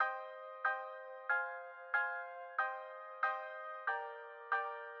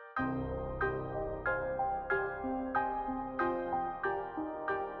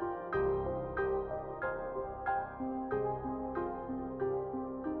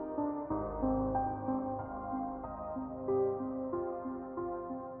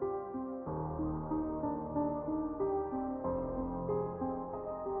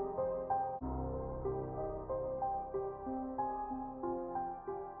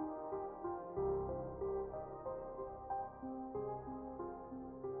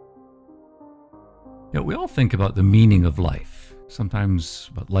We all think about the meaning of life. Sometimes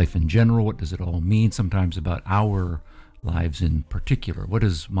about life in general, what does it all mean? Sometimes about our lives in particular. What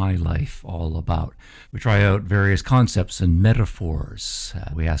is my life all about? We try out various concepts and metaphors.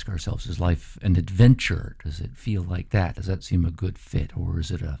 We ask ourselves, is life an adventure? Does it feel like that? Does that seem a good fit? Or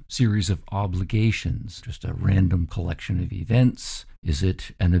is it a series of obligations, just a random collection of events? Is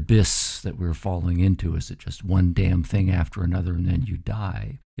it an abyss that we're falling into? Is it just one damn thing after another and then you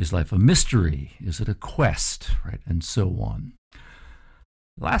die? Is life a mystery? Is it a quest? Right, and so on.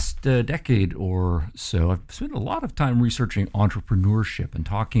 Last decade or so, I've spent a lot of time researching entrepreneurship and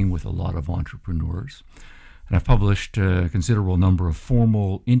talking with a lot of entrepreneurs. And I've published a considerable number of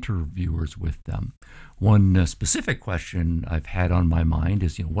formal interviewers with them. One specific question I've had on my mind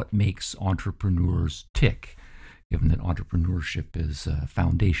is, what makes entrepreneurs tick? Given that entrepreneurship is a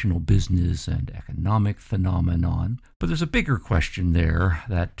foundational business and economic phenomenon. But there's a bigger question there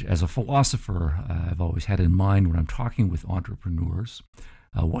that, as a philosopher, I've always had in mind when I'm talking with entrepreneurs.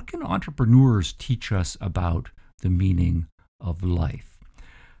 What can entrepreneurs teach us about the meaning of life?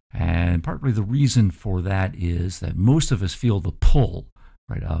 And partly the reason for that is that most of us feel the pull,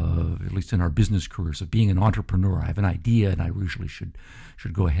 right, at least in our business careers, of being an entrepreneur. I have an idea and I usually should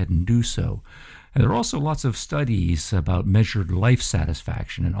go ahead and do so. And there are also lots of studies about measured life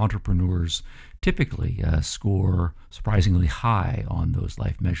satisfaction, and entrepreneurs typically score surprisingly high on those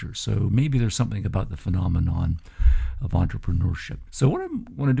life measures. So maybe there's something about the phenomenon of entrepreneurship. So what I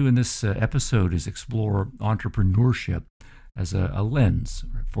want to do in this episode is explore entrepreneurship as a lens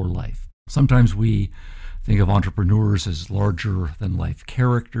for life. Sometimes we think of entrepreneurs as larger than life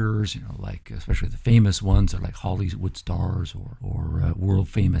characters, like especially the famous ones are like Hollywood stars or world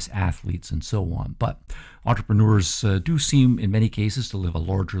famous athletes and so on. But entrepreneurs do seem in many cases to live a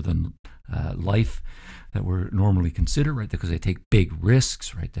larger than life that we're normally consider, right? Because they take big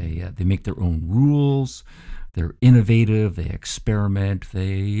risks, right? They make their own rules. They're innovative, they experiment,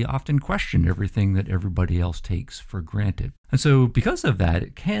 they often question everything that everybody else takes for granted. And so because of that,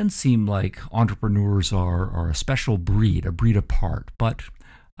 it can seem like entrepreneurs are a special breed, a breed apart, but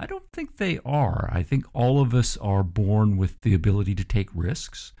I don't think they are. I think all of us are born with the ability to take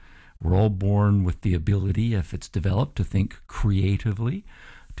risks. We're all born with the ability, if it's developed, to think creatively,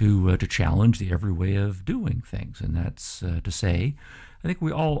 to challenge the every way of doing things. And that's to say, I think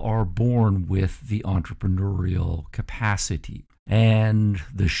we all are born with the entrepreneurial capacity. And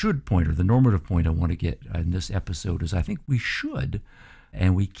the should point, or the normative point I want to get in this episode is I think we should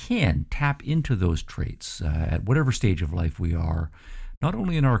and we can tap into those traits at whatever stage of life we are, not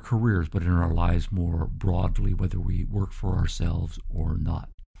only in our careers, but in our lives more broadly, whether we work for ourselves or not.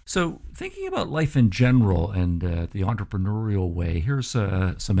 So thinking about life in general and the entrepreneurial way, here's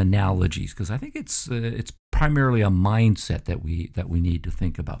some analogies, because I think it's primarily a mindset that we need to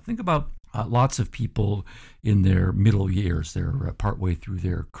think about. Think about lots of people in their middle years. They're partway through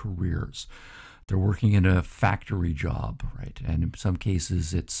their careers. They're working in a factory job, right? And in some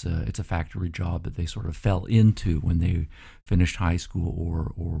cases, it's a factory job that they sort of fell into when they finished high school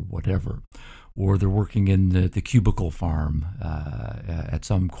or whatever. Or they're working in the cubicle farm at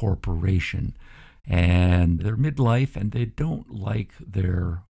some corporation, and they're midlife and they don't like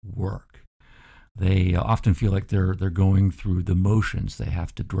their work. They often feel like they're going through the motions. They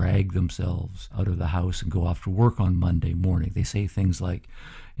have to drag themselves out of the house and go off to work on Monday morning. They say things like,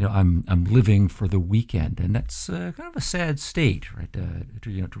 I'm living for the weekend, and that's kind of a sad state, right?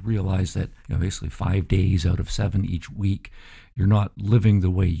 To realize that basically 5 days out of 7 each week, you're not living the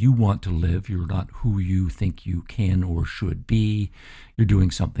way you want to live. You're not who you think you can or should be. You're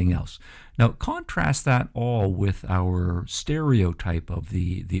doing something else. Now, contrast that all with our stereotype of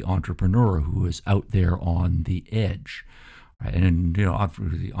the entrepreneur who is out there on the edge. Right? And the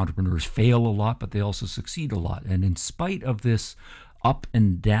entrepreneurs fail a lot, but they also succeed a lot. And in spite of this up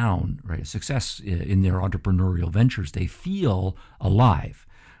and down, right, success in their entrepreneurial ventures, they feel alive.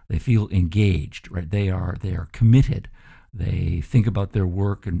 They feel engaged, right? They are committed. They think about their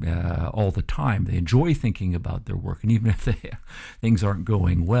work and all the time. They enjoy thinking about their work. And even if things aren't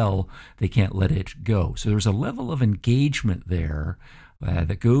going well, they can't let it go. So there's a level of engagement there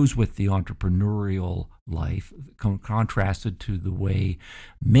that goes with the entrepreneurial life, contrasted to the way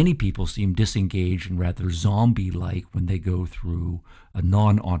many people seem disengaged and rather zombie-like when they go through a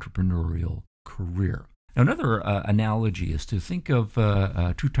non-entrepreneurial career. Now, another analogy is to think of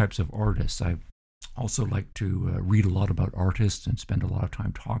two types of artists. I also like to read a lot about artists and spend a lot of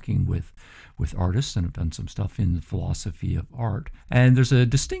time talking with artists, and have done some stuff in the philosophy of art. And there's a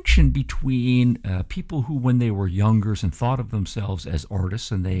distinction between people who, when they were younger and thought of themselves as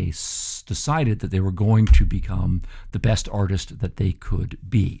artists, and they decided that they were going to become the best artist that they could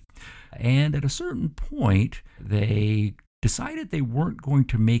be. And at a certain point, they decided they weren't going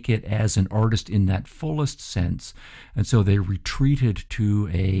to make it as an artist in that fullest sense. And so they retreated to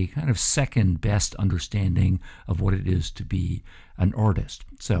a kind of second best understanding of what it is to be an artist.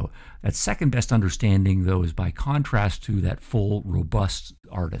 So that second best understanding, though, is by contrast to that full, robust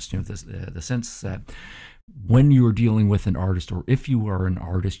artist. The sense that when you are dealing with an artist, or if you are an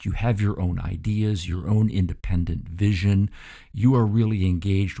artist, you have your own ideas, your own independent vision. You are really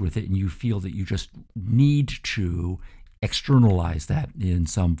engaged with it, and you feel that you just need to externalize that in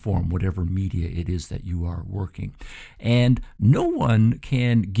some form, whatever media it is that you are working. And no one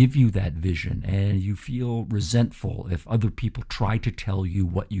can give you that vision, and you feel resentful if other people try to tell you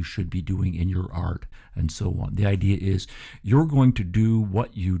what you should be doing in your art and so on. The idea is you're going to do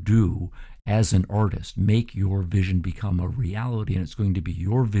what you do as an artist, make your vision become a reality, and it's going to be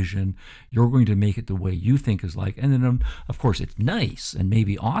your vision. You're going to make it the way you think is like, and then of course it's nice and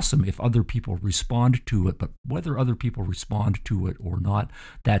maybe awesome if other people respond to it, but whether other people respond to it or not,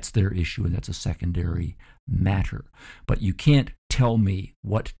 that's their issue, and that's a secondary matter. But you can't tell me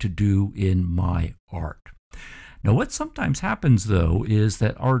what to do in my art. Now, what sometimes happens, though, is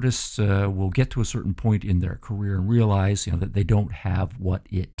that artists will get to a certain point in their career and realize, that they don't have what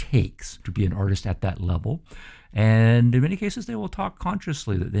it takes to be an artist at that level. And in many cases, they will talk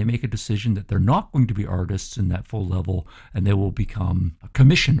consciously, that they make a decision that they're not going to be artists in that full level, and they will become a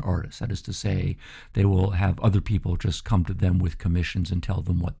commission artist. That is to say, they will have other people just come to them with commissions and tell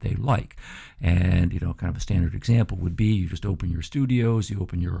them what they like. And, kind of a standard example would be you just open your studios, you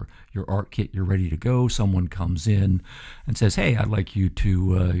open your art kit, you're ready to go. Someone comes in and says, hey, I'd like you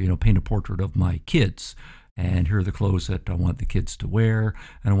to, paint a portrait of my kids. And here are the clothes that I want the kids to wear,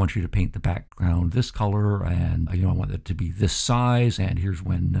 and I want you to paint the background this color, and I want it to be this size, and here's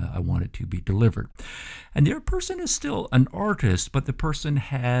when I want it to be delivered. And the person is still an artist, but the person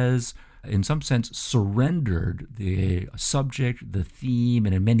has, in some sense, surrendered the subject, the theme,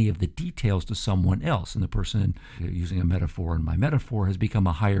 and in many of the details to someone else. And the person, using a metaphor in my metaphor, has become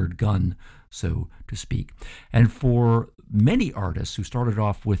a hired gun, so to speak. And for many artists who started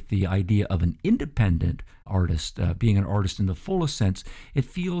off with the idea of an independent artist, being an artist in the fullest sense, it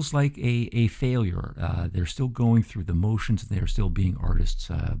feels like a failure. They're still going through the motions, and they're still being artists,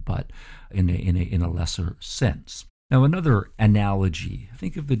 but in a lesser sense. Now, another analogy,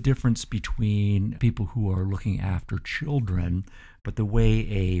 think of the difference between people who are looking after children, but the way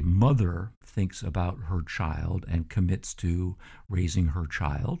a mother thinks about her child and commits to raising her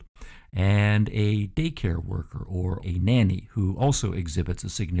child, and a daycare worker or a nanny who also exhibits a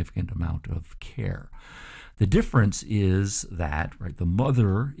significant amount of care. The difference is that, the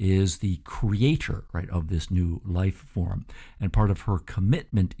mother is the creator, of this new life form. And part of her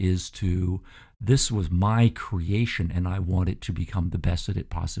commitment is to, this was my creation and I want it to become the best that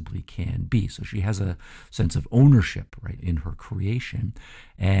it possibly can be. So she has a sense of ownership, in her creation.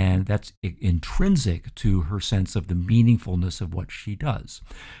 And that's intrinsic to her sense of the meaningfulness of what she does.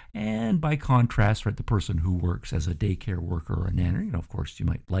 And by contrast, the person who works as a daycare worker or a nanny, of course, you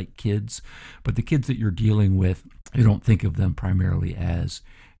might like kids, but the kids that you're dealing with, you don't think of them primarily as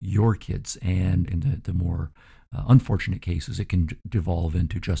your kids. And in the more unfortunate cases, it can devolve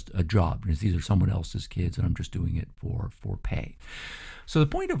into just a job, because these are someone else's kids and I'm just doing it for pay. So the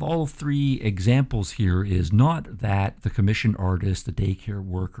point of all three examples here is not that the commission artist, the daycare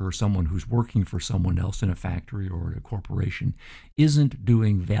worker, someone who's working for someone else in a factory or a corporation isn't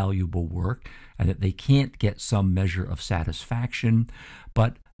doing valuable work and that they can't get some measure of satisfaction,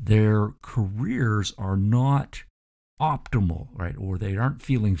 but their careers are not optimal, or they aren't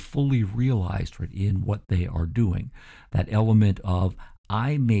feeling fully realized, in what they are doing. That element of,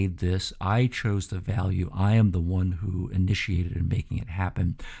 I made this, I chose the value, I am the one who initiated in making it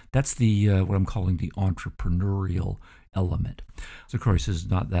happen. That's the what I'm calling the entrepreneurial element. So of course, it's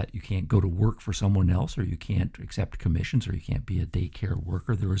not that you can't go to work for someone else, or you can't accept commissions, or you can't be a daycare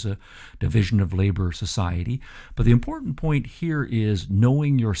worker. There is a division of labor society. But the important point here is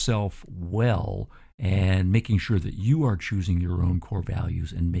knowing yourself well and making sure that you are choosing your own core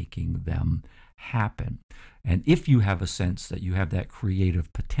values and making them happen. And if you have a sense that you have that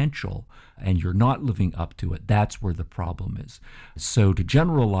creative potential and you're not living up to it, that's where the problem is. So to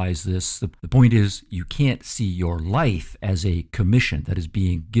generalize this, the point is you can't see your life as a commission that is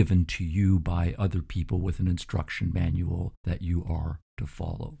being given to you by other people with an instruction manual that you are to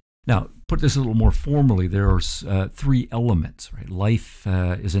follow. Now, put this a little more formally, there are three elements. Life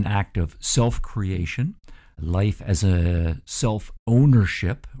is an act of self-creation, life as a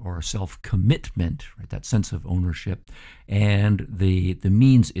self-ownership or a self-commitment, right? That sense of ownership, and the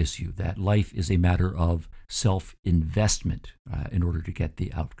means issue, that life is a matter of self-investment in order to get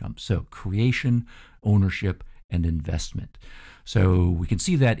the outcome. So creation, ownership, and investment. So we can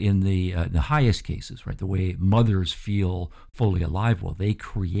see that in the highest cases, right? The way mothers feel fully alive. Well, they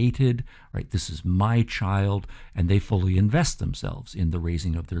created, right? This is my child, and they fully invest themselves in the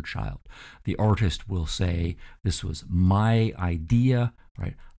raising of their child. The artist will say, this was my idea,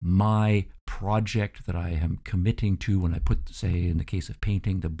 right? My project that I am committing to when I put, say, in the case of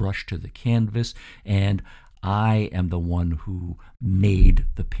painting, the brush to the canvas, and I am the one who made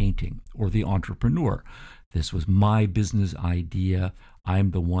the painting. Or the entrepreneur. This was my business idea.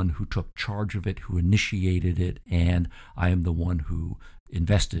 I'm the one who took charge of it, who initiated it, and I am the one who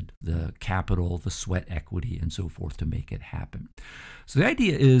invested the capital, the sweat equity, and so forth to make it happen. So the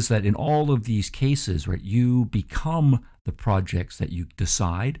idea is that in all of these cases, right, you become the projects that you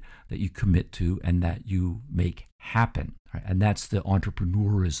decide, that you commit to, and that you make happen. Right? And that's the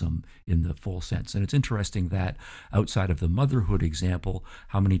entrepreneurism in the full sense. And it's interesting that outside of the motherhood example,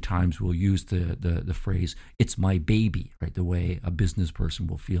 how many times we'll use the phrase, it's my baby, right? The way a business person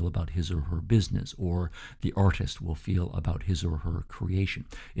will feel about his or her business, or the artist will feel about his or her creation.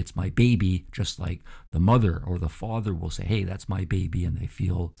 It's my baby, just like the mother or the father will say, hey, that's my baby, and they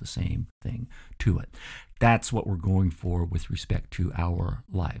feel the same thing to it. That's what we're going for with respect to our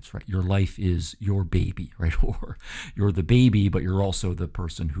lives, right? Your life is your baby, right? Or you're the baby, but you're also the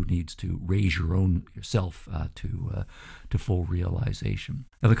person who needs to raise your own yourself to full realization.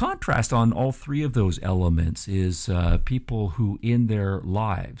 Now, the contrast on all three of those elements is people who in their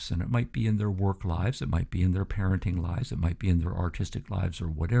lives, and it might be in their work lives, it might be in their parenting lives, it might be in their artistic lives or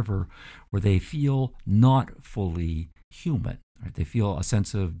whatever, where they feel not fully human. Right? They feel a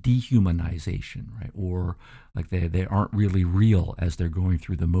sense of dehumanization, right? Or like they aren't really real as they're going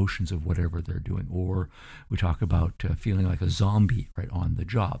through the motions of whatever they're doing. Or we talk about feeling like a zombie, right, on the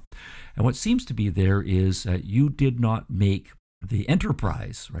job. And what seems to be there is you did not make the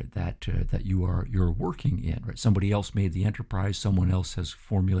enterprise, right, that you're working in, right? Somebody else made the enterprise, someone else has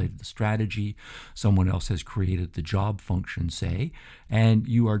formulated the strategy, someone else has created the job function, say, and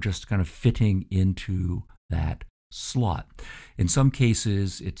you are just kind of fitting into that slot. In some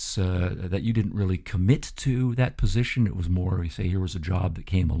cases, it's that you didn't really commit to that position. It was more, you say, here was a job that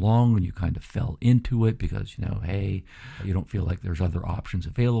came along and you kind of fell into it because, hey, you don't feel like there's other options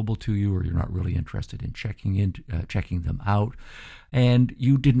available to you, or you're not really interested in checking them out. And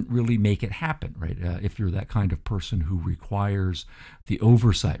you didn't really make it happen, right? If you're that kind of person who requires the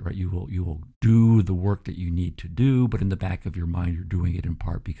oversight, right? You will do the work that you need to do, but in the back of your mind, you're doing it in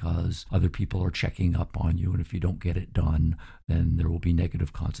part because other people are checking up on you, and if you don't get it done, then there will be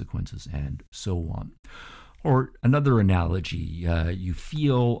negative consequences, and so on. Or another analogy, you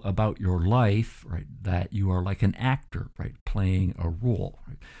feel about your life, right, that you are like an actor, right, playing a role.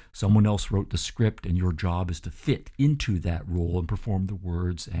 Right? Someone else wrote the script, and your job is to fit into that role and perform the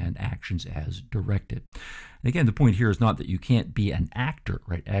words and actions as directed. And again, the point here is not that you can't be an actor,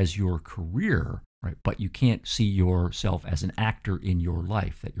 right, as your career, right, but you can't see yourself as an actor in your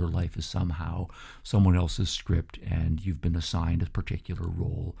life, that your life is somehow someone else's script and you've been assigned a particular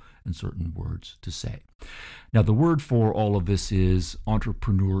role and certain words to say. Now, the word for all of this is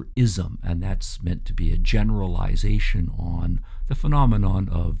entrepreneurism, and that's meant to be a generalization on the phenomenon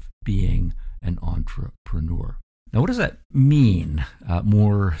of being an entrepreneur. Now, what does that mean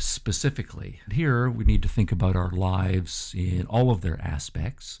more specifically? Here, we need to think about our lives in all of their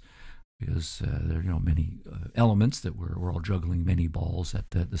aspects, because there are many elements that we're all juggling many balls at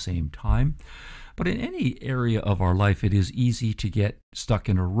the same time. But in any area of our life, it is easy to get stuck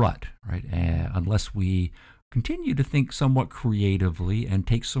in a rut, right? Unless we continue to think somewhat creatively and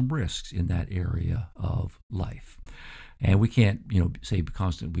take some risks in that area of life. And we can't, say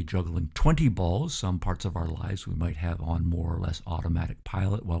constantly juggling 20 balls. Some parts of our lives we might have on more or less automatic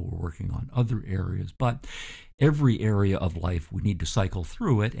pilot while we're working on other areas. But every area of life, we need to cycle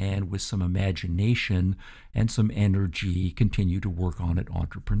through it and with some imagination and some energy continue to work on it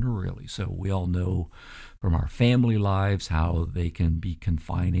entrepreneurially. So we all know from our family lives how they can be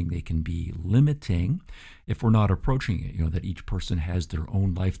confining, they can be limiting if we're not approaching it. That each person has their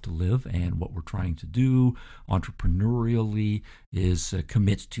own life to live, and what we're trying to do entrepreneurially is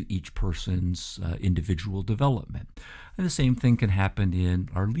commit to each person's individual development. And the same thing can happen in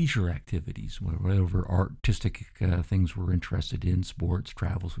our leisure activities, whatever artistic things we're interested in, sports,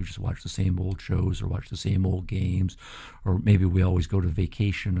 travels. We just watch the same old shows or watch the same old games, or maybe we always go to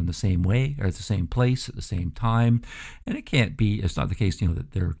vacation in the same way or at the same place at the same time. And it's not the case,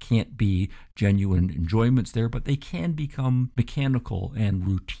 that there can't be genuine enjoyments there, but they can become mechanical and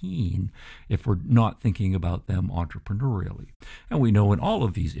routine if we're not thinking about them entrepreneurially. And we know in all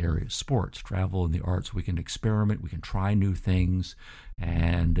of these areas, sports, travel, and the arts, we can experiment, we can try new things.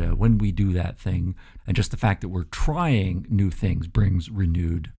 And when we do that thing, and just the fact that we're trying new things brings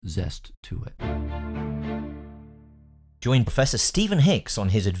renewed zest to it. Join Professor Stephen Hicks on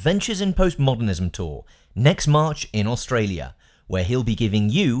his Adventures in Postmodernism tour next March in Australia, where he'll be giving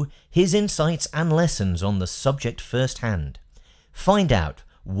you his insights and lessons on the subject firsthand. Find out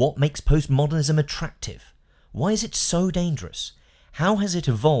what makes postmodernism attractive. Why is it so dangerous? How has it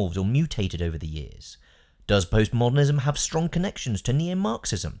evolved or mutated over the years? Does postmodernism have strong connections to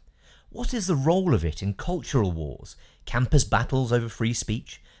neo-Marxism? What is the role of it in cultural wars, campus battles over free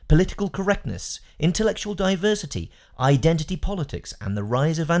speech, political correctness, intellectual diversity, identity politics, and the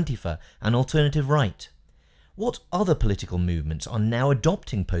rise of Antifa and alternative right? What other political movements are now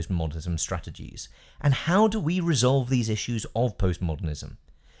adopting postmodernism strategies, and how do we resolve these issues of postmodernism?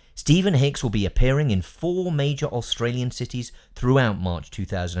 Stephen Hicks will be appearing in 4 major Australian cities throughout March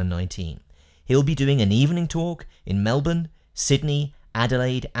 2019. He'll be doing an evening talk in Melbourne, Sydney,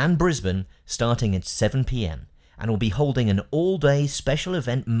 Adelaide and Brisbane starting at 7 p.m, and will be holding an all-day special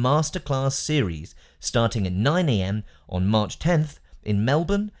event masterclass series starting at 9 a.m. on March 10th in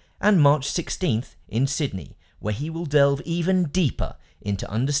Melbourne and March 16th in Sydney, where he will delve even deeper into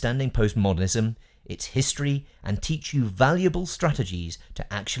understanding postmodernism, its history, and teach you valuable strategies to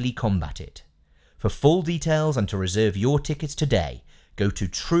actually combat it. For full details and to reserve your tickets today, go to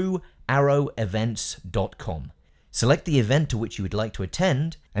truearrowevents.com. Select the event to which you would like to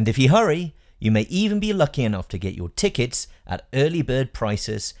attend, and if you hurry, you may even be lucky enough to get your tickets at early bird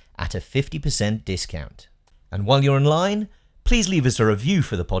prices at a 50% discount. And while you're online, please leave us a review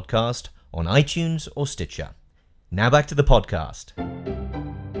for the podcast on iTunes or Stitcher. Now back to the podcast.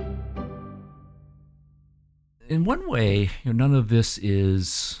 In one way, none of this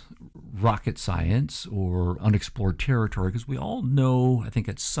is rocket science or unexplored territory, because we all know, I think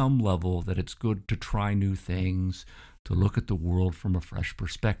at some level, that it's good to try new things, to look at the world from a fresh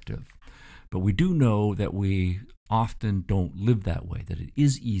perspective. But we do know that we often don't live that way, that it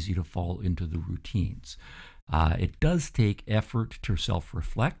is easy to fall into the routines. It does take effort to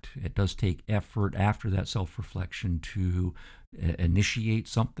self-reflect. It does take effort after that self-reflection to initiate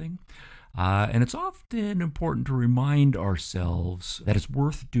something. And it's often important to remind ourselves that it's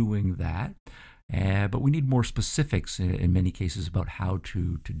worth doing that, but we need more specifics in many cases about how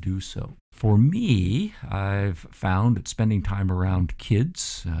to do so. For me, I've found that spending time around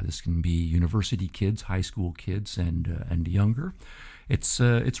kids, this can be university kids, high school kids, and younger, it's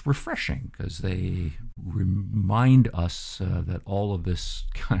refreshing because they remind us that all of this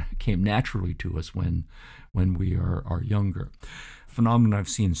kind of came naturally to us when we are younger. Phenomenon I've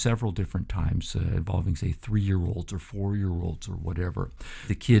seen several different times involving, say, 3-year-olds or 4-year-olds or whatever.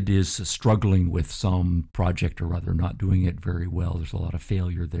 The kid is struggling with some project or other, not doing it very well. There's a lot of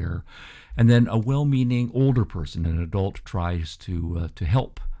failure there. And then a well-meaning older person, an adult, tries to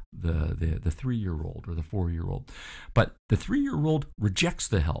help the 3-year-old or the 4-year-old. But the 3-year-old rejects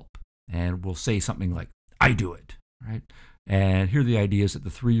the help and will say something like, "I do it," right? And here the idea is that the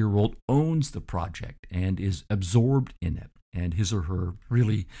 3-year-old owns the project and is absorbed in it. And his or her,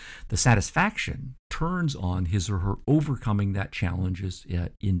 really, the satisfaction turns on his or her overcoming that challenges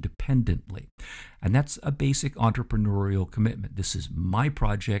independently. And that's a basic entrepreneurial commitment. This is my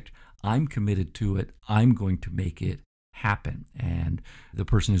project. I'm committed to it. I'm going to make it happen. And the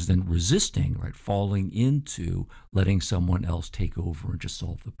person is then resisting, right, falling into letting someone else take over and just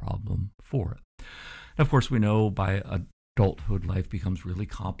solve the problem for it. And of course, we know by adulthood, life becomes really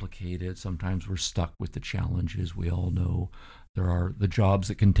complicated. Sometimes we're stuck with the challenges. We all know there are the jobs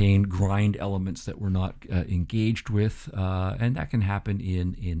that contain grind elements that we're not engaged with, and that can happen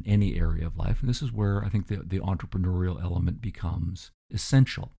in any area of life. And this is where I think the entrepreneurial element becomes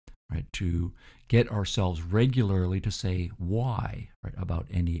essential, right? To get ourselves regularly to say why, right, about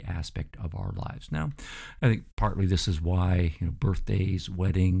any aspect of our lives. Now, I think partly this is why birthdays,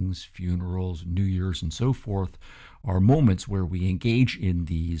 weddings, funerals, New Year's, and so forth are moments where we engage in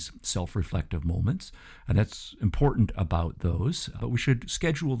these self-reflective moments, and that's important about those, but we should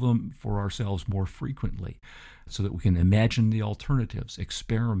schedule them for ourselves more frequently so that we can imagine the alternatives,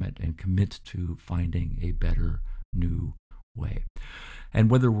 experiment, and commit to finding a better new way. And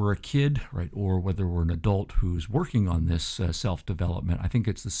whether we're a kid, right, or whether we're an adult who's working on this self-development, I think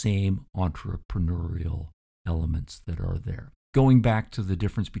it's the same entrepreneurial elements that are there. Going back to the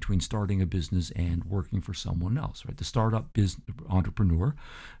difference between starting a business and working for someone else, right? The startup business entrepreneur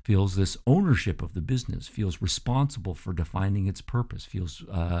feels this ownership of the business, feels responsible for defining its purpose, feels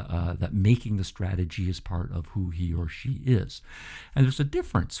that making the strategy is part of who he or she is. And there's a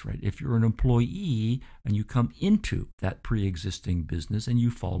difference, right? If you're an employee and you come into that pre-existing business and you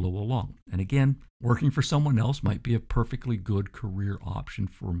follow along. And again, working for someone else might be a perfectly good career option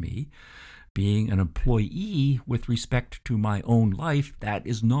for me. Being an employee with respect to my own life, that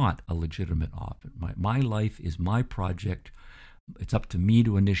is not a legitimate option. My life is my project. It's up to me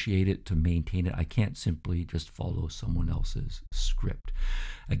to initiate it, to maintain it. I can't simply just follow someone else's script.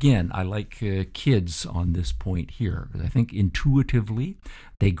 Again, I like kids on this point here, because I think intuitively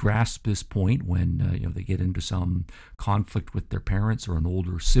they grasp this point when they get into some conflict with their parents or an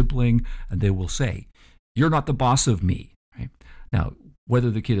older sibling, and they will say, "You're not the boss of me." Right? Now,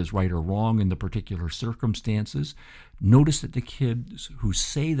 whether the kid is right or wrong in the particular circumstances, notice that the kids who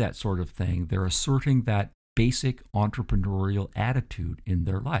say that sort of thing, they're asserting that basic entrepreneurial attitude in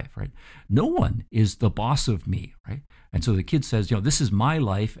their life, right? No one is the boss of me, right? And so the kid says, this is my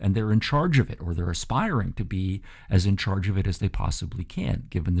life, and they're in charge of it, or they're aspiring to be as in charge of it as they possibly can,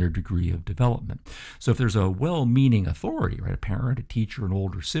 given their degree of development. So if there's a well-meaning authority, right, a parent, a teacher, an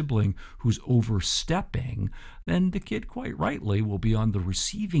older sibling who's overstepping, then the kid quite rightly will be on the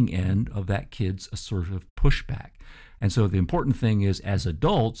receiving end of that kid's assertive pushback. And so the important thing is, as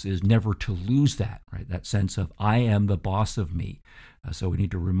adults, is never to lose that, right? That sense of, I am the boss of me. So we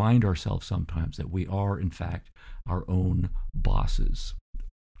need to remind ourselves sometimes that we are, in fact, our own bosses.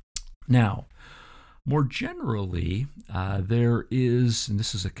 Now, more generally, there is, and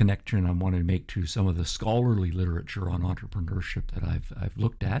this is a connection I want to make to some of the scholarly literature on entrepreneurship that I've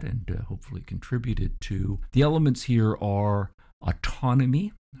looked at and hopefully contributed to. The elements here are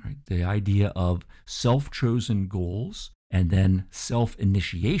autonomy, right? The idea of self-chosen goals, and then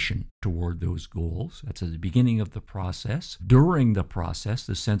self-initiation toward those goals. That's at the beginning of the process. During the process,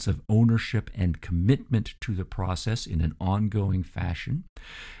 the sense of ownership and commitment to the process in an ongoing fashion.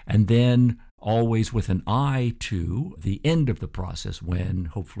 And then always with an eye to the end of the process when,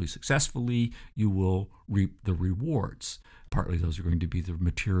 hopefully successfully, you will reap the rewards. Partly those are going to be the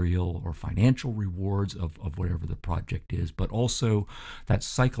material or financial rewards of whatever the project is, but also that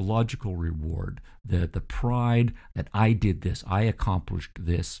psychological reward, the pride that I did this, I accomplished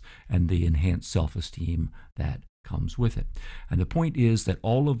this, and the enhanced self-esteem that comes with it. And the point is that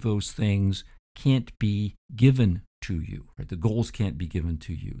all of those things can't be given to you, right? The goals can't be given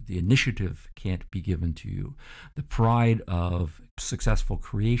to you. The initiative can't be given to you. The pride of successful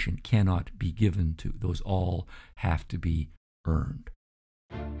creation cannot be given to. Those all have to be earned.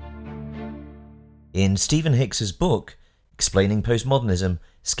 In Stephen Hicks's book, Explaining Postmodernism,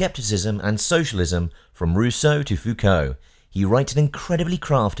 Skepticism and Socialism from Rousseau to Foucault, he writes an incredibly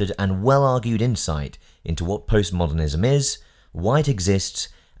crafted and well-argued insight into what postmodernism is, why it exists,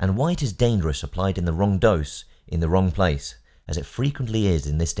 and why it is dangerous applied in the wrong dose, in the wrong place, as it frequently is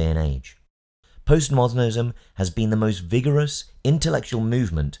in this day and age. Postmodernism has been the most vigorous intellectual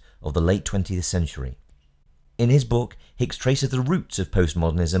movement of the late 20th century. In his book, Hicks traces the roots of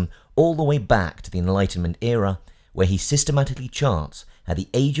postmodernism all the way back to the Enlightenment era, where he systematically charts how the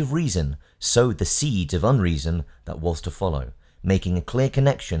Age of Reason sowed the seeds of unreason that was to follow, making a clear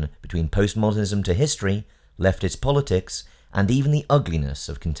connection between postmodernism to history, leftist politics, and even the ugliness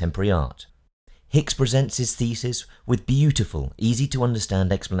of contemporary art. Hicks presents his thesis with beautiful,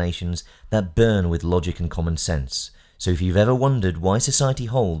 easy-to-understand explanations that burn with logic and common sense. So if you've ever wondered why society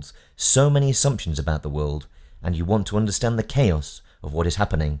holds so many assumptions about the world, and you want to understand the chaos of what is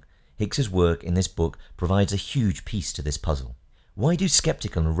happening, Hicks's work in this book provides a huge piece to this puzzle. Why do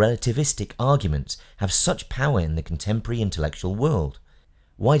skeptical and relativistic arguments have such power in the contemporary intellectual world?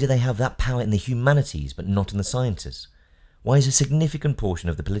 Why do they have that power in the humanities but not in the sciences? Why is a significant portion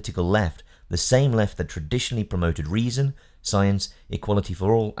of the political left the same left that traditionally promoted reason, science, equality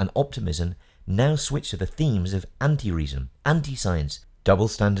for all, and optimism now switch to the themes of anti-reason, anti-science, double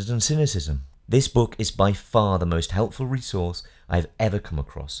standards and cynicism? This book is by far the most helpful resource I've ever come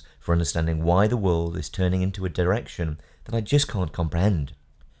across for understanding why the world is turning into a direction that I just can't comprehend.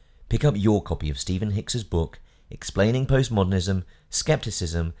 Pick up your copy of Stephen Hicks's book, Explaining Postmodernism,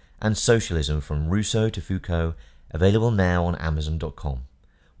 Skepticism and Socialism from Rousseau to Foucault, available now on Amazon.com.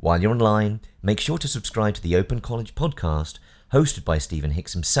 While you're online, make sure to subscribe to the Open College podcast, hosted by Stephen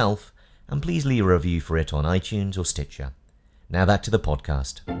Hicks himself, and please leave a review for it on iTunes or Stitcher. Now back to the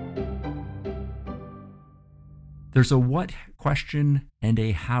podcast. There's a what question and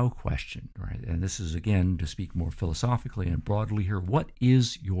a how question, right? And this is, again, to speak more philosophically and broadly here, what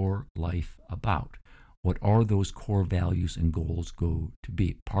is your life about? What are those core values and goals go to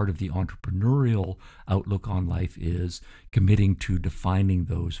be? Part of the entrepreneurial outlook on life is committing to defining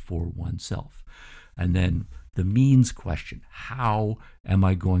those for oneself. And then the means question, how am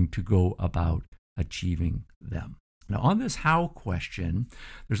I going to go about achieving them? Now, on this how question,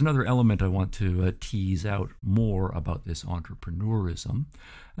 there's another element I want to tease out more about this entrepreneurism.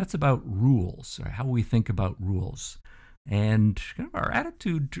 That's about rules, right? How we think about rules. And kind of our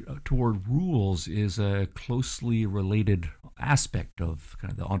attitude toward rules is a closely related aspect of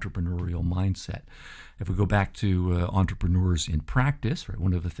kind of the entrepreneurial mindset. If we go back to entrepreneurs in practice, right,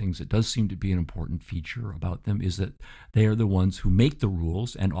 one of the things that does seem to be an important feature about them is that they are the ones who make the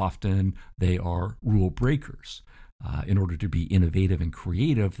rules, and often they are rule breakers. In order to be innovative and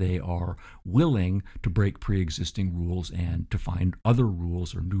creative, they are willing to break pre-existing rules and to find other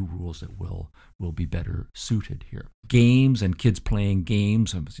rules or new rules that will be better suited here. Games and kids playing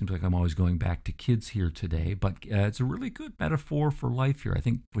games. It seems like I'm always going back to kids here today, but it's a really good metaphor for life here. I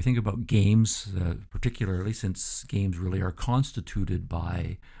think if we think about games, particularly since games really are constituted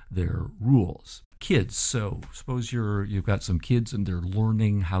by their rules. Kids, so suppose you've got some kids and they're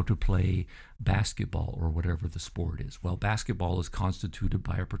learning how to play basketball or whatever the sport is. Well, basketball is constituted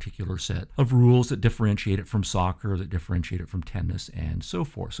by a particular set of rules that differentiate it from soccer, that differentiate it from tennis, and so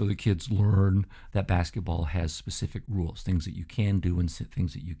forth. So the kids learn that basketball has specific rules, things that you can do and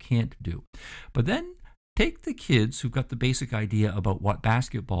things that you can't do. But then take the kids who've got the basic idea about what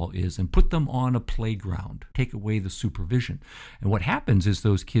basketball is and put them on a playground. Take away the supervision. And what happens is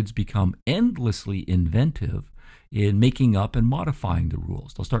those kids become endlessly inventive in making up and modifying the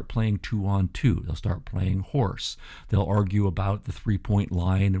rules. They'll start playing 2-on-2. They'll start playing horse. They'll argue about the three-point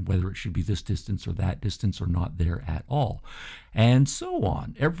line and whether it should be this distance or that distance or not there at all. And so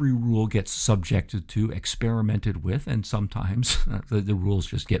on. Every rule gets subjected to, experimented with, and sometimes the rules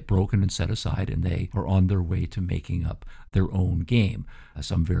just get broken and set aside, and they are on their way to making up their own game,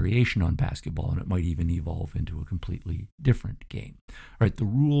 some variation on basketball, and it might even evolve into a completely different game. Right? The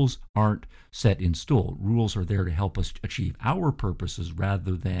rules aren't set in stone. Rules are there to help us achieve our purposes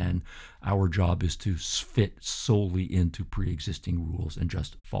rather than our job is to fit solely into pre-existing rules and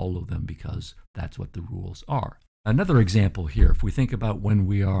just follow them because that's what the rules are. Another example here, if we think about when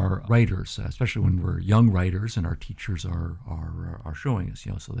we are writers, especially when we're young writers and our teachers are showing us,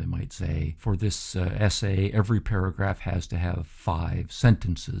 so they might say, for this essay, every paragraph has to have 5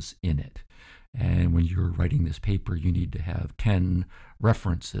 sentences in it. And when you're writing this paper, you need to have 10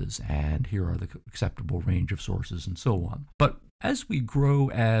 references, and here are the acceptable range of sources and so on. But as we grow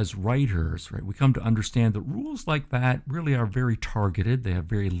as writers, right, we come to understand that rules like that really are very targeted. They have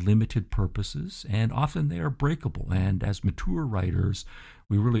very limited purposes, and often they are breakable. And as mature writers,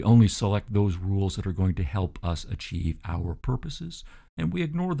 we really only select those rules that are going to help us achieve our purposes, and we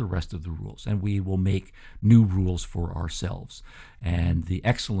ignore the rest of the rules, and we will make new rules for ourselves. And the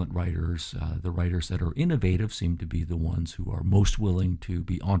excellent writers, the writers that are innovative, seem to be the ones who are most willing to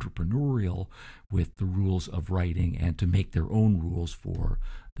be entrepreneurial with the rules of writing and to make their own rules for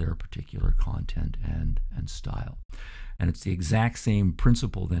their particular content and style. And it's the exact same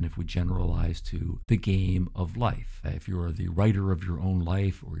principle then if we generalize to the game of life. If you're the writer of your own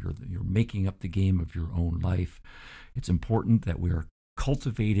life or you're making up the game of your own life, it's important that we are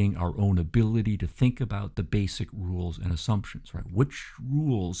cultivating our own ability to think about the basic rules and assumptions, right? Which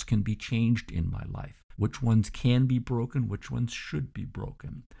rules can be changed in my life? Which ones can be broken? Which ones should be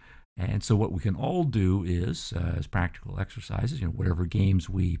broken? And so what we can all do is, as practical exercises, whatever games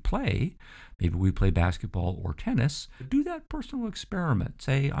we play, maybe we play basketball or tennis, do that personal experiment.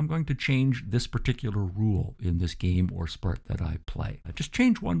 Say, I'm going to change this particular rule in this game or sport that I play. Just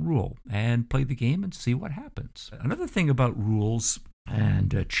change one rule and play the game and see what happens. Another thing about rules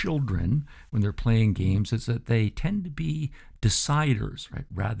and children, when they're playing games, is that they tend to be deciders, right,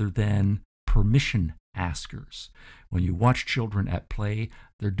 rather than permission askers. When you watch children at play,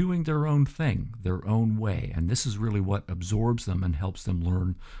 they're doing their own thing, their own way, and this is really what absorbs them and helps them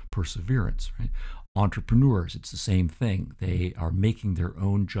learn perseverance. Right? Entrepreneurs, it's the same thing. They are making their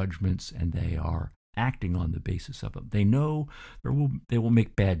own judgments and they are acting on the basis of them. They know they will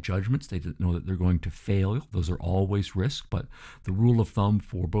make bad judgments. They know that they're going to fail. Those are always risks, but the rule of thumb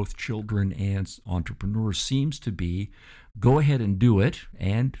for both children and entrepreneurs seems to be go ahead and do it,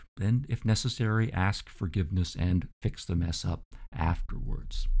 and then, if necessary, ask forgiveness and fix the mess up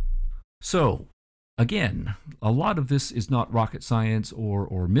afterwards. So, again, a lot of this is not rocket science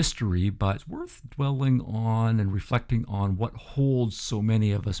or mystery, but it's worth dwelling on and reflecting on what holds so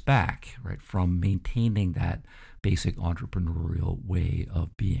many of us back, right, from maintaining that basic entrepreneurial way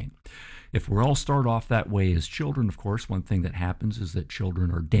of being. If we all start off that way as children, of course, one thing that happens is that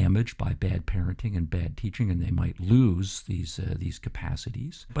children are damaged by bad parenting and bad teaching, and they might lose these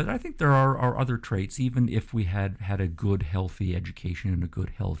capacities. But I think there are other traits, even if we had a good, healthy education and a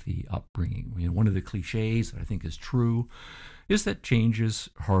good, healthy upbringing. One of the cliches that I think is true is that change is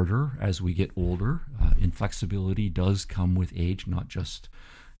harder as we get older. Inflexibility does come with age, not just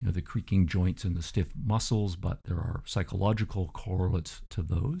the creaking joints and the stiff muscles, but there are psychological correlates to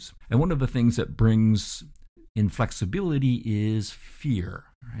those. And one of the things that brings inflexibility is fear,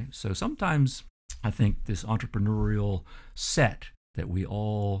 right? So sometimes I think this entrepreneurial set that we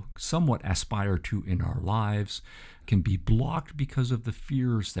all somewhat aspire to in our lives can be blocked because of the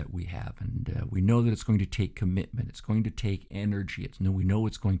fears that we have. And we know that it's going to take commitment. It's going to take energy. We know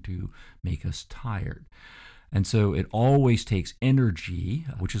it's going to make us tired. And so it always takes energy,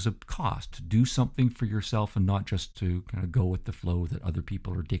 which is a cost, to do something for yourself and not just to kind of go with the flow that other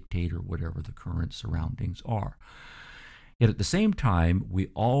people or dictate or whatever the current surroundings are. Yet at the same time, we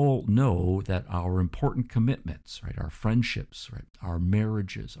all know that our important commitments, right, our friendships, right, our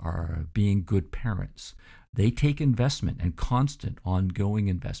marriages, our being good parents, they take investment and constant ongoing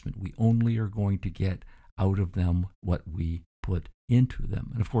investment. We only are going to get out of them what we put into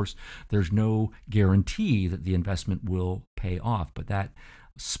them. And of course, there's no guarantee that the investment will pay off, but that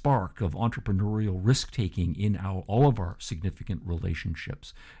spark of entrepreneurial risk-taking in all of our significant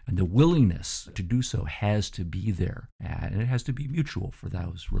relationships and the willingness to do so has to be there, and it has to be mutual for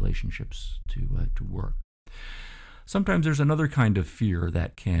those relationships to work. Sometimes there's another kind of fear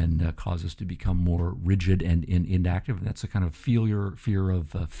that can cause us to become more rigid and inactive, and that's a kind of fear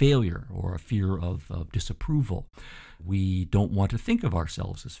of failure or a fear of disapproval. We don't want to think of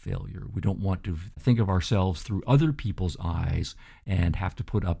ourselves as failure. We don't want to think of ourselves through other people's eyes and have to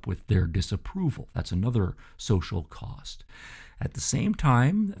put up with their disapproval. That's another social cost. At the same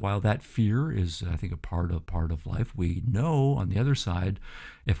time, while that fear is, I think, a part of life, we know on the other side,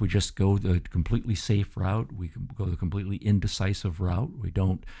 if we just go the completely safe route, we can go the completely indecisive route. We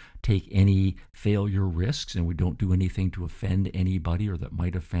don't take any failure risks, and we don't do anything to offend anybody or that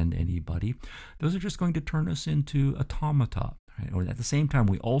might offend anybody. Those are just going to turn us into automata. Right? Or at the same time,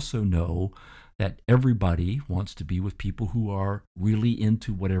 we also know that everybody wants to be with people who are really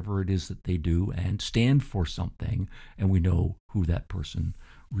into whatever it is that they do and stand for something, and we know who that person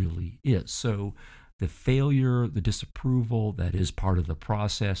really is. So the failure, the disapproval, that is part of the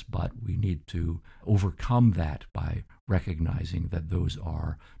process, but we need to overcome that by recognizing that those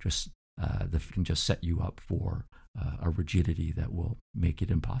are just that can just set you up for a rigidity that will make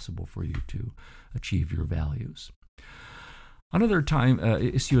it impossible for you to achieve your values. Another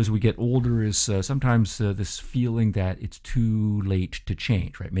issue as we get older is sometimes this feeling that it's too late to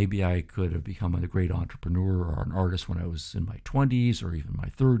change, right? Maybe I could have become a great entrepreneur or an artist when I was in my 20s or even my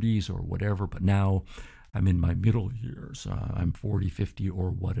 30s or whatever, but now I'm in my middle years. I'm 40, 50 or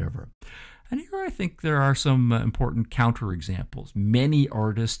whatever. And here I think there are some important counterexamples. Many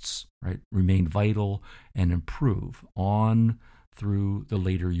artists, right, remain vital and improve on through the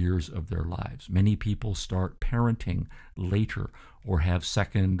later years of their lives. Many people start parenting later or have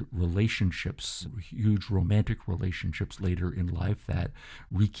second relationships, huge romantic relationships later in life that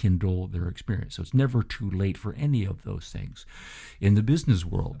rekindle their experience. So it's never too late for any of those things. In the business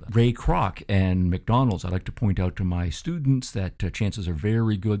world, Ray Kroc and McDonald's, I like to point out to my students that chances are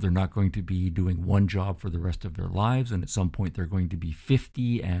very good they're not going to be doing one job for the rest of their lives, and at some point they're going to be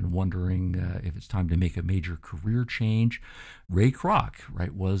 50 and wondering if it's time to make a major career change. Ray Kroc,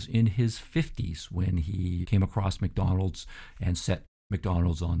 right, was in his 50s when he came across McDonald's and set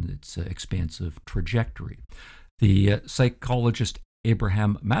McDonald's on its expansive trajectory. The psychologist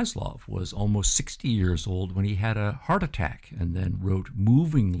Abraham Maslow was almost 60 years old when he had a heart attack and then wrote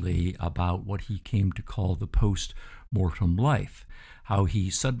movingly about what he came to call the post-mortem life, how he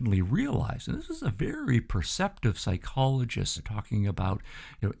suddenly realized, and this is a very perceptive psychologist talking about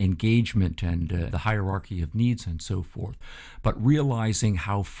engagement and the hierarchy of needs and so forth, but realizing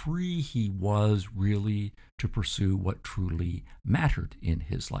how free he was really to pursue what truly mattered in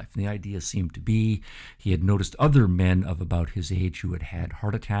his life. And the idea seemed to be he had noticed other men of about his age who had had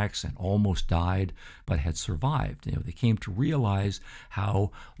heart attacks and almost died, but had survived. They came to realize how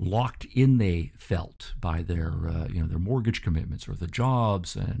locked in they felt by their mortgage commitments or the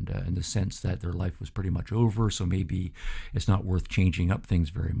jobs, and in the sense that their life was pretty much over, so maybe it's not worth changing up things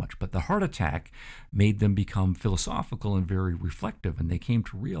very much. But the heart attack made them become philosophical and very reflective, and they came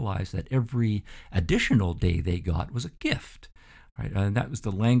to realize that every additional day they got was a gift. right? And that was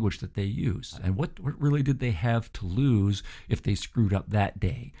the language that they used. And what really did they have to lose if they screwed up that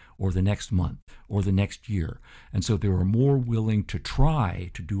day or the next month or the next year? And so they were more willing to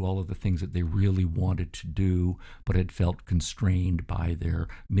try to do all of the things that they really wanted to do, but had felt constrained by their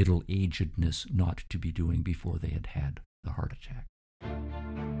middle-agedness not to be doing before they had had the heart attack.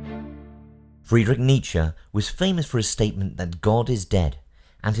 Friedrich Nietzsche was famous for his statement that God is dead,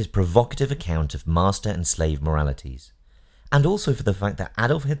 and his provocative account of master and slave moralities, and also for the fact that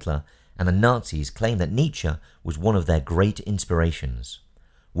Adolf Hitler and the Nazis claimed that Nietzsche was one of their great inspirations.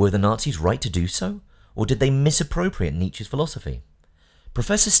 Were the Nazis right to do so, or did they misappropriate Nietzsche's philosophy?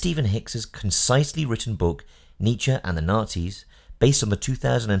 Professor Stephen Hicks's concisely written book, Nietzsche and the Nazis, based on the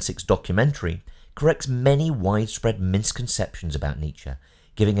 2006 documentary, corrects many widespread misconceptions about Nietzsche,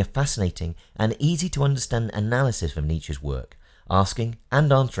 giving a fascinating and easy-to-understand analysis of Nietzsche's work, asking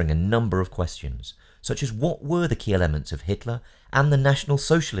and answering a number of questions, such as what were the key elements of Hitler and the National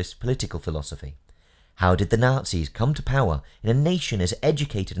Socialist political philosophy? How did the Nazis come to power in a nation as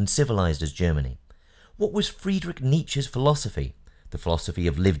educated and civilized as Germany? What was Friedrich Nietzsche's philosophy? The philosophy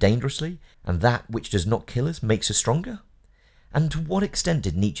of live dangerously, and that which does not kill us makes us stronger? And to what extent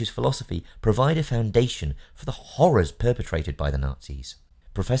did Nietzsche's philosophy provide a foundation for the horrors perpetrated by the Nazis?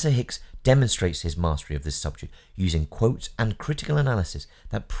 Professor Hicks demonstrates his mastery of this subject using quotes and critical analysis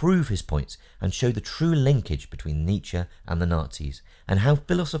that prove his points and show the true linkage between Nietzsche and the Nazis, and how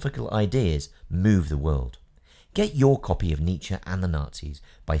philosophical ideas move the world. Get your copy of Nietzsche and the Nazis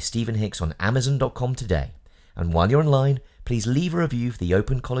by Stephen Hicks on Amazon.com today. And while you're online, please leave a review for the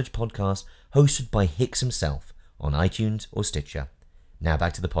Open College podcast hosted by Hicks himself on iTunes or Stitcher. Now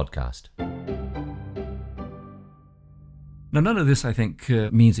back to the podcast. Now, none of this, I think,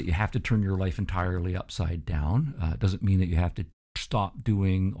 means that you have to turn your life entirely upside down. It doesn't mean that you have to stop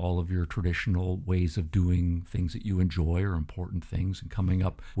doing all of your traditional ways of doing things that you enjoy or important things and coming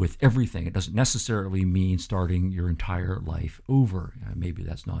up with everything. It doesn't necessarily mean starting your entire life over. Maybe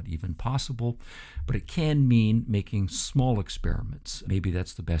that's not even possible, but it can mean making small experiments. Maybe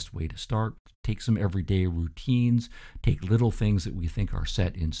that's the best way to start. Take some everyday routines, take little things that we think are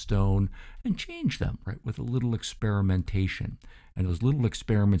set in stone and change them, right, with a little experimentation. And those little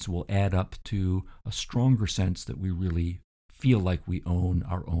experiments will add up to a stronger sense that we really feel like we own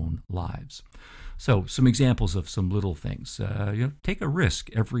our own lives. So some examples of some little things. Take a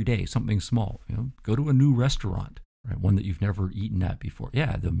risk every day, something small. Go to a new restaurant, right? One that you've never eaten at before.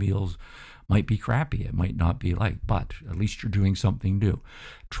 Yeah, the meals might be crappy. It might not be but at least you're doing something new.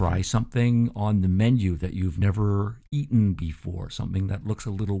 Try something on the menu that you've never eaten before, something that looks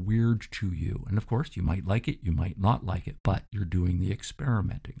a little weird to you. And of course, you might like it, you might not like it, but you're doing the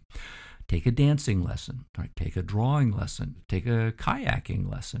experimenting. Take a dancing lesson, right? Take a drawing lesson, take a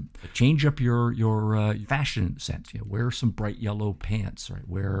kayaking lesson. Change up your fashion sense. Wear some bright yellow pants, right?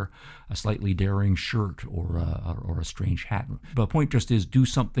 Wear a slightly daring shirt or a strange hat. But the point just is do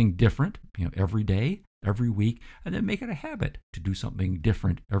something different, every day, every week, and then make it a habit to do something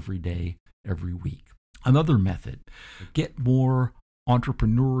different every day, every week. Another method, get more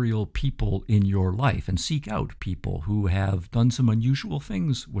entrepreneurial people in your life and seek out people who have done some unusual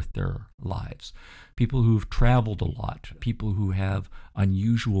things with their lives, people who've traveled a lot, people who have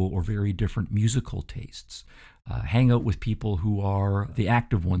unusual or very different musical tastes. Hang out with people who are the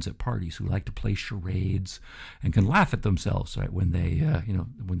active ones at parties, who like to play charades and can laugh at themselves, right, when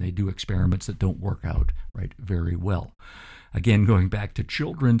they do experiments that don't work out right very well. Again, going back to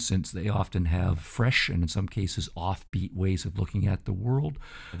children, since they often have fresh and in some cases offbeat ways of looking at the world,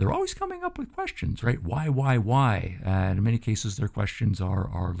 they're always coming up with questions, right? Why? And in many cases, their questions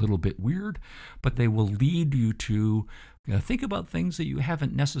are a little bit weird, but they will lead you to think about things that you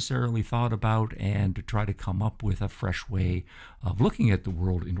haven't necessarily thought about and to try to come up with a fresh way of looking at the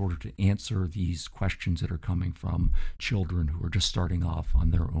world in order to answer these questions that are coming from children who are just starting off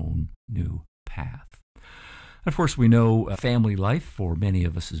on their own new path. Of course, we know family life for many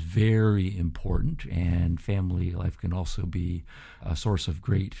of us is very important, and family life can also be a source of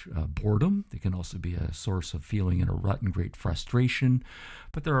great boredom. It can also be a source of feeling in a rut and great frustration,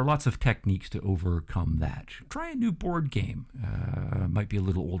 but there are lots of techniques to overcome that. Try a new board game. Might be a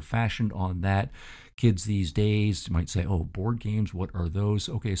little old-fashioned on that. Kids these days might say, oh, board games, what are those?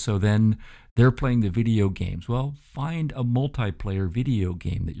 Okay, so then they're playing the video games. Well, find a multiplayer video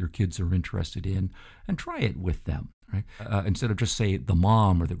game that your kids are interested in and try it with them. right? Instead of just say the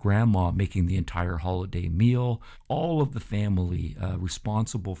mom or the grandma making the entire holiday meal, all of the family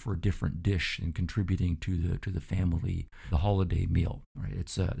responsible for a different dish and contributing to the family the holiday meal, right?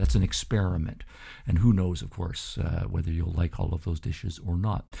 That's an experiment, and who knows, of course, whether you'll like all of those dishes or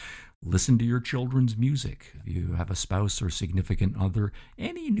not. Listen to your children's music. If you have a spouse or significant other,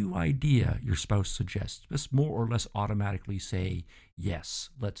 any new idea your spouse suggests, just more or less automatically say, yes,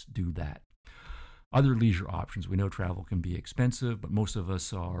 let's do that. Other leisure options. We know travel can be expensive, but most of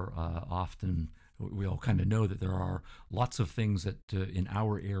us are we all kind of know that there are lots of things that in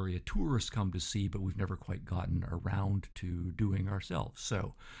our area tourists come to see, but we've never quite gotten around to doing ourselves.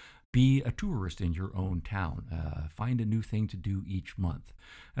 So be a tourist in your own town. Find a new thing to do each month.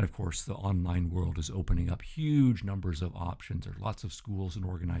 And of course, the online world is opening up huge numbers of options. There are lots of schools and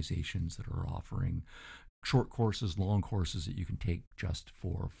organizations that are offering short courses, long courses that you can take just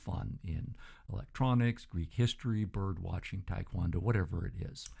for fun in electronics, Greek history, bird watching, taekwondo, whatever it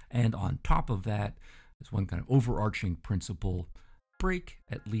is. And on top of that, there's one kind of overarching principle: break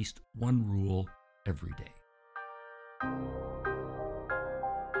at least one rule every day.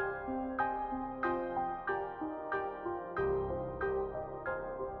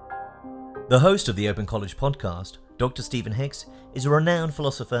 The host of the Open College podcast, Dr. Stephen Hicks, is a renowned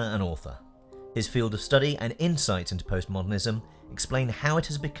philosopher and author. His field of study and insights into postmodernism explain how it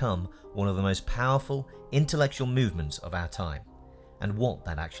has become one of the most powerful intellectual movements of our time, and what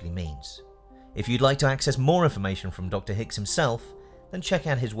that actually means. If you'd like to access more information from Dr. Hicks himself, then check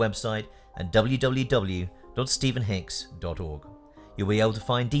out his website at www.stephenhicks.org. You'll be able to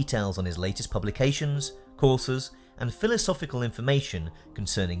find details on his latest publications, courses, and philosophical information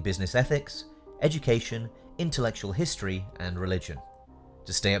concerning business ethics, education, intellectual history, and religion.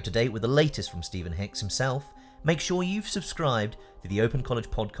 To stay up to date with the latest from Stephen Hicks himself, make sure you've subscribed to the Open College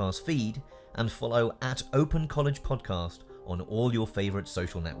Podcast feed and follow at Open College Podcast on all your favourite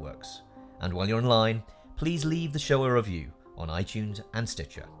social networks. And while you're online, please leave the show a review on iTunes and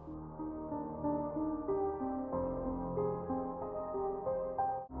Stitcher.